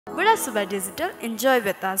Budha Subba Digital, enjoy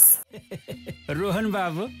with us. Rohan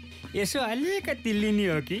बाबु यसो अलिकति लिने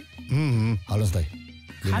हो कि हाल्नुहोस् दाइ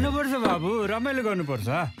खानुपर्छ बाबु रमाइलो गर्नुपर्छ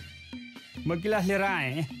म गिलास लिएर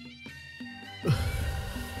आएँ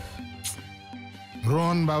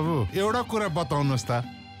रोहन बाबु एउटा कुरा बताउनुहोस् त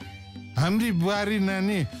हाम्री बुहारी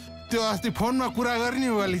नानी त्यो अस्ति फोनमा कुरा गर्ने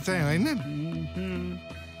वाली चाहिँ होइन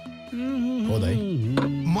हो दाइ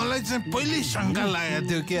मलाई चाहिँ पहिले शङ्का लागेको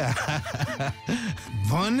थियो क्या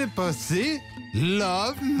भनेपछि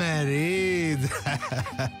लभ म्यारेज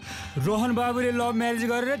रोहन बाबुले लभ म्यारेज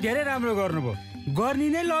गरेर धेरै राम्रो गर्नुभयो गर्ने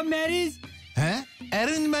नै लभ म्यारेज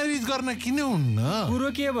एरेन्ज म्यारेज गर्न किन हुन्न कुरो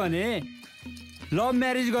के भने लभ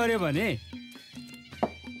म्यारेज गर्यो भने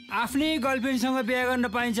आफ्नै गर्लफ्रेन्डसँग बिहे गर्न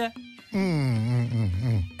पाइन्छ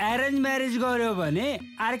एरेन्ज म्यारेज गर्यो भने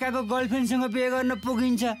अर्काको गर्लफ्रेन्डसँग बिहे गर्न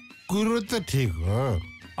पुगिन्छ कुरो त ठिक हो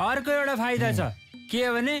अर्को एउटा फाइदा छ के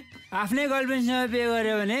भने आफ्नै गर्लफ्रेन्डसँग बिहे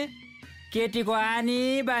गर्यो भने केटीको आनी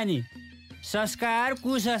बानी संस्कार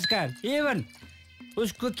कुसंस्कार इभन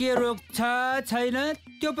उसको के रोग छ छैन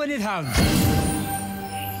त्यो पनि थाहा हुन्छ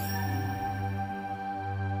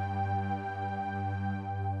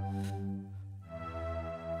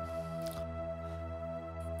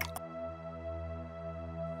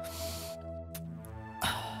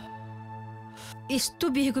यस्तो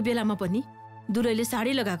बिहेको बेलामा पनि दुलैले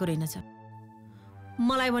साडी लगाएको रहेनछ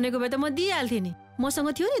मलाई भनेको भए त म दिइहाल्थे नि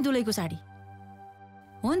मसँग थियो नि दुलैको साडी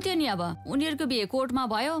हुन्थ्यो नि अब उनीहरूको बिहे कोर्टमा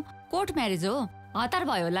भयो कोर्ट म्यारेज हो हतार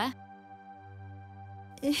भयो होला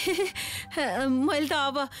मैले त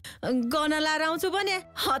अब गहना लाएर आउँछु भने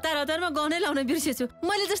हतारमा गहनै लाउन बिर्सेछु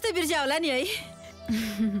मैले जस्तै बिर्स्या होला नि है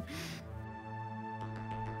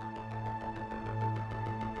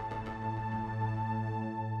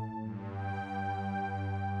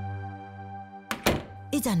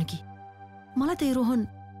ए जानकी मलाई त यो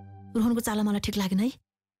रोहनको चाला मलाई ठिक लागेन है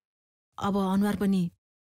अब अनुहार पनि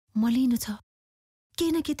मलिनो छ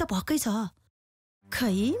केही न केही त भक्कै छ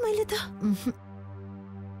खै मैले त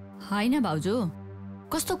होइन भाउजू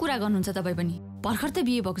कस्तो कुरा गर्नुहुन्छ तपाईँ पनि भर्खर त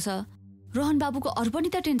बिहे भएको छ रोहन बाबुको अरू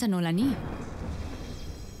पनि त टेन्सन होला नि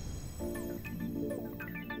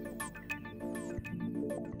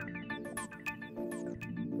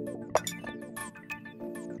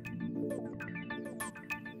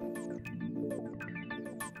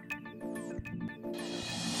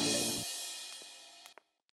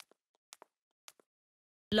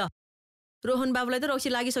ल रोहन बाबुलाई त रक्सी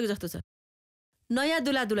लागिसक्यो जस्तो छ नयाँ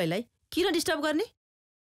दुलैलाई किन डिस्टर्ब गर्ने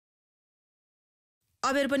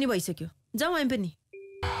अबेर पनि भइसक्यो जाउँ हामी पनि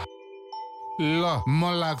ल म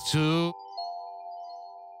लाग्छु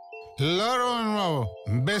ल रोहन बाबु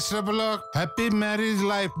best of lock happy marriage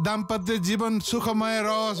life दाम्पत्य जीवन सुखमय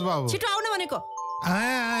रहोस् बाबु छिटो आउन भनेको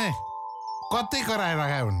आए कतै कराएर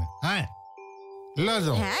राख्यो भने ल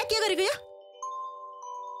जाउँ के गरेको यो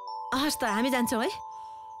हस् त हामी जान्छौँ है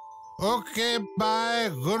ओके बाय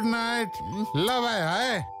गुड नाइट ल भाइ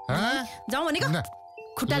है जाउँ भनेको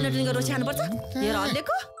खुट्टा लट्रिङ गरेर छ्यानुपर्छ हेर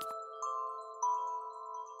हल्लेको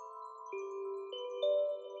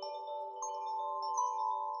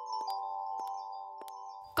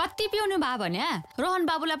कति पिउनु भा भने रोहन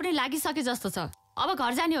बाबुलाई पनि लागिसके जस्तो छ अब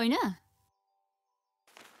घर जाने होइन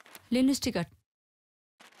लिनुहोस् टिकट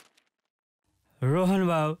रोहन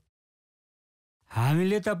बाबु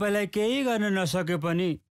हामीले तपाईँलाई केही गर्न नसके पनि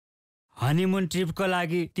हनीमुन ट्रिपको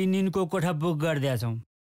लागि 3 दिनको कोठा बुक गरिदिएछौँ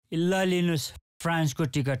ल लिनुहोस् फ्रान्सको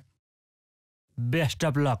ticket best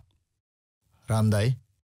of lock Ram दाइ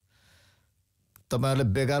तपाईँहरूले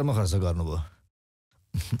बेकारमा खर्च गर्नुभयो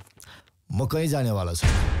म कहीँ जानेवाला छु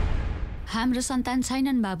हाम्रो सन्तान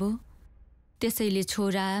छैनन् बाबु त्यसैले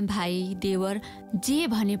छोरा भाइ देवर जे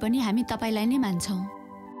भने पनि हामी तपाईँलाई नै मान्छौँ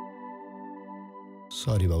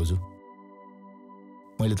सरी भाउजू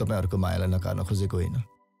मैले तपाईँहरूको मायालाई नकार्न खोजेको होइन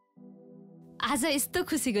आज यस्तो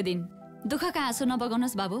खुसीको दिन दुःखका आँसु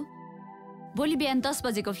नबगाउनुहोस् बाबु भोलि बिहान 10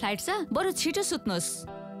 बजेको फ्लाइट छ बरु छिटो सुत्नुहोस्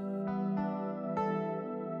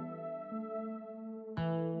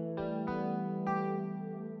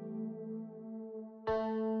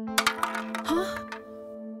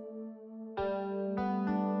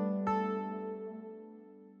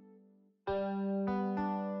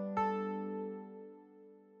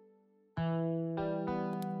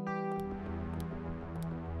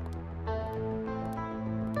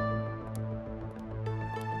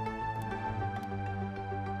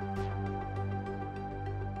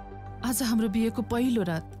आज हाम्रो बिहेको पहिलो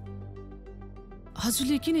रात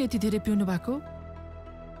हजुरले किन यति धेरै पिउनु भएको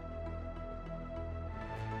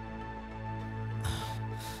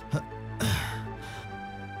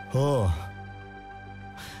हो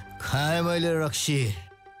खाएँ मैले रक्सी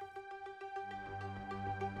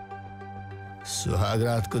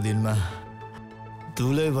सुहागरातको दिनमा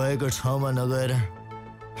धुलै भएको ठाउँमा नगएर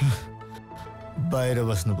बाहिर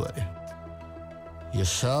बस्नु पर्यो। यो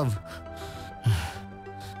सब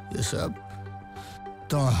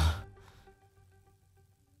त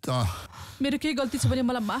मेरो केही गल्ती छ भने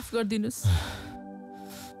मलाई माफ गरिदिनुस्।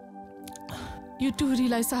 यो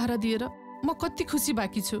टुहुरीलाई सहारा दिएर म कति खुसी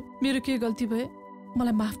बाँकी छु। मेरो केही गल्ती भए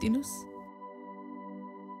मलाई माफ दिनुस्।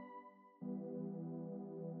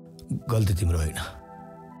 गल्ती तिम्रो होइन,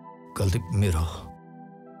 गल्ती मेरो हो।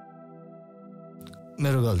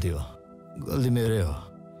 मेरो गल्ती हो, गल्ती मेरै हो।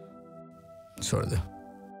 छोड्दे।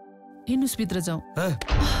 हिँड्नुस् भित्र जाउँ।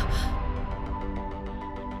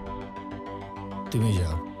 तिमी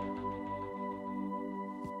जाऊ,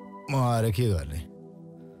 म आएर के गर्ने?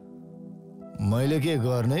 मैले के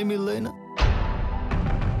गर्नै मिल्दैन।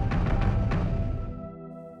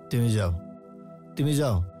 तिमी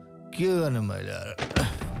जाऊ, के गर्ने मैले आएर?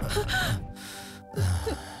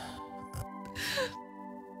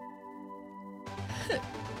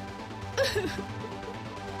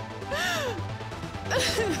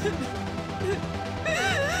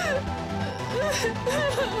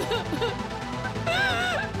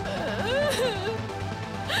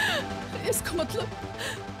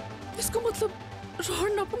 यसको मतलब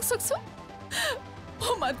रोहन नपुग्छ। म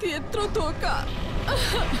माथि यत्रो धोका।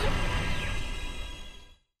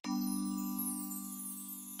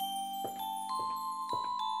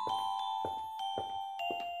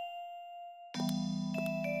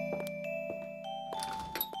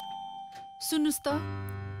 सुन्नुस् त,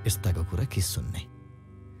 यस्ताको कुरा के सुन्ने?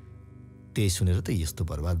 त्यही सुनेर त यस्तो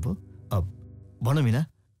बर्बाद भयो। अब भन मिना,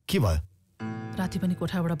 के भयो? राति पनि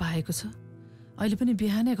कोठाबाट भागेको छ, अहिले पनि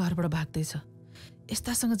बिहानै घरबाट भाग्दैछ।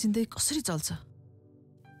 यस्तासँग जिन्दगी कसरी चल्छ?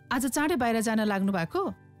 आज चाँडै बाहिर जान लाग्नु भएको?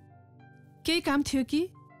 केही काम थियो कि?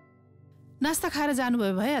 नास्ता खाएर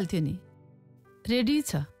जानुभयो भइहाल्थ्यो नि। रेडी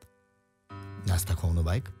छ। नास्ता खुवाउनु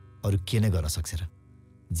बाहेक अरू के नै गर्न सक्छ र?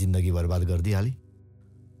 जिन्दगी बर्बाद गरिदिइहाली।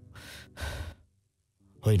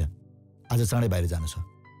 होइन, आज चाँडै बाहिर जानु छ।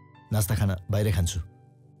 नास्ता खाना बाहिर खान्छु,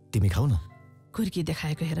 तिमी खाऊ न। कुर्की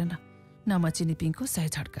देखाएको हेर न, नमचिनी पिङको 100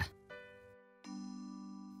 झड्का।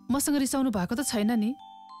 मसँग रिसाउनु भएको त छैन नि?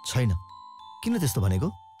 छैन। किन त्यस्तो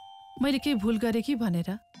भनेको? मैले केही भुल गरेँ कि भनेर।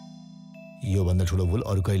 यो भन्दा ठुलो भुल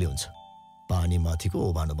अरू कहिले हुन्छ? पानी माथिको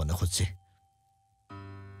ओभानो बन्न खोज्छे।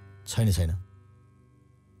 छैन।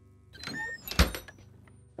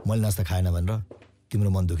 मैले नास्ता खाएन भनेर तिम्रो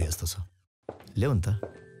मन दुखे जस्तो छ। ल्याउ नि त,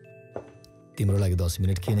 तिम्रो लागि 10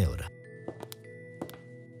 मिनट के नै हो र?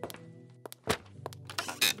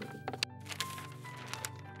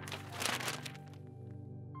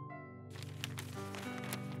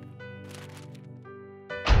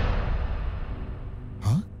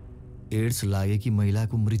 एड्स लागेकी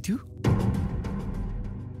महिलाको मृत्यु?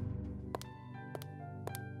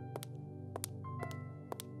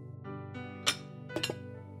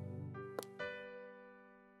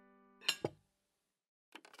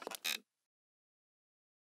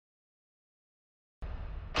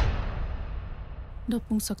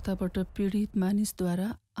 नपुंसकताबाट पीडित मानिसद्वारा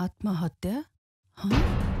आत्महत्या?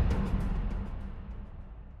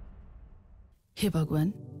 हे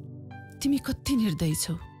भगवान, तिमी कति निर्दयी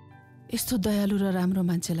छौ। यस्तो दयालु र राम्रो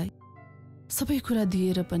मान्छेलाई सबै कुरा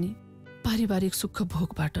दिएर पनि पारिवारिक सुख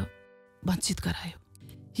भोगबाट वञ्चित गरायो।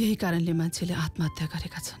 यही कारणले मान्छेले आत्महत्या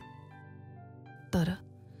गरेका छन्।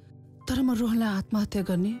 तर म रोहनलाई आत्महत्या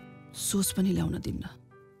गर्ने सोच पनि ल्याउन दिन्न।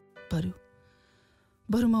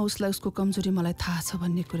 बरु म उसलाई उसको कमजोरी मलाई थाहा छ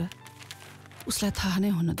भन्ने कुरा उसलाई थाहा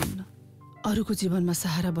नै हुन दिन्न। अरूको जीवनमा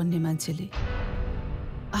सहारा बन्ने मान्छेले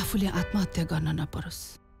आफूले आत्महत्या गर्न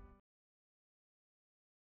नपरोस्।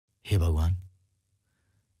 हे भगवान,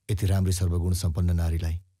 यति राम्री सर्वगुण सम्पन्न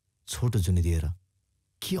नारीलाई छोटो जुनी दिएर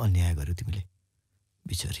के अन्याय गर्यो तिमीले?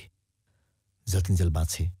 बिचरी जतिन्जेल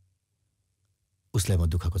बाँचे उसलाई म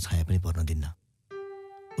दुःखको छाया पनि पर्न दिन्न।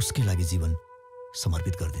 उसकै लागि जीवन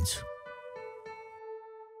समर्पित गरिदिन्छु।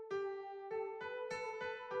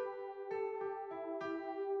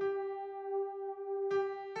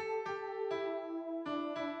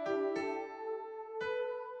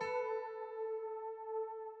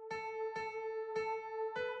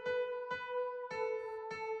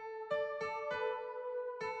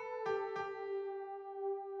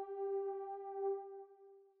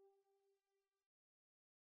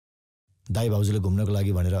 दाई भाउजूले घुम्नको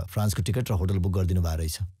लागि भनेर फ्रान्सको टिकट र होटल बुक गरिदिनु भएको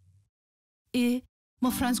रहेछ। म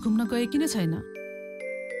फ्रान्स घुम्न गए किन छैन?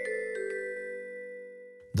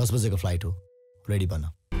 10 बजेको फ्लाइट हो, रेडी बन।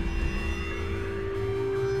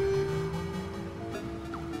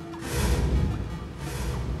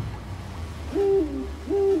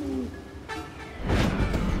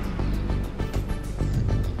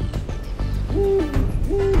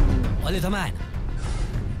 अहिले थमा आएन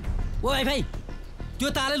ओ भाइ त्यो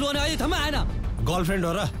ताले लोने अहिले थमा आएन गर्लफ्रेन्ड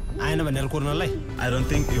हो र आएन भनेर कुर्नलाई I don't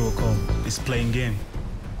think he will come. He's playing game.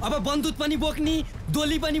 अब बन्दुक पनि बोक्नी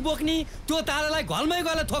डोली पनि बोक्नी त्यो तारालाई घलमै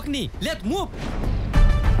गएर ठोक्नी लेट मुभ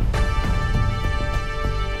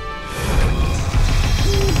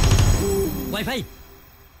वाइफाई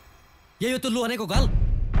यही हो त्यो लोहनेको घल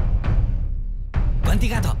घन्टी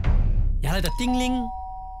कहाँ छ यहाँलाई त टिङलिङ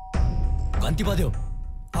घन्टी बज्यो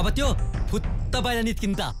अब त्यो फुत्त बाहिर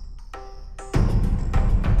निस्किन्छ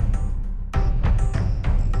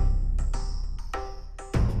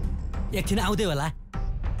एकछिन आउँदै होला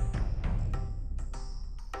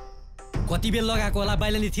कति बेल लगाएको होला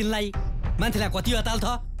बाहिर निस्किनलाई मान्छेलाई कति हताल छ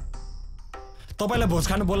तपाईलाई भोज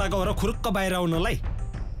खानु बोलाएको हो र खुरुक्क बाहिर आउनलाई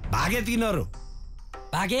भागे तिनीहरू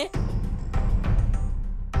भागे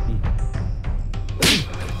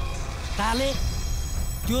ताले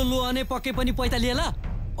त्यो लोहने पक्कै पनि पैसा लिए ल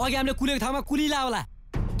अघि हामीले कुलेको ठाउँमा कुली ला होला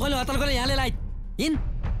तैँले हताल गरेर यहाँ ल्याइ हिँड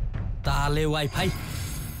ताले वाइफाई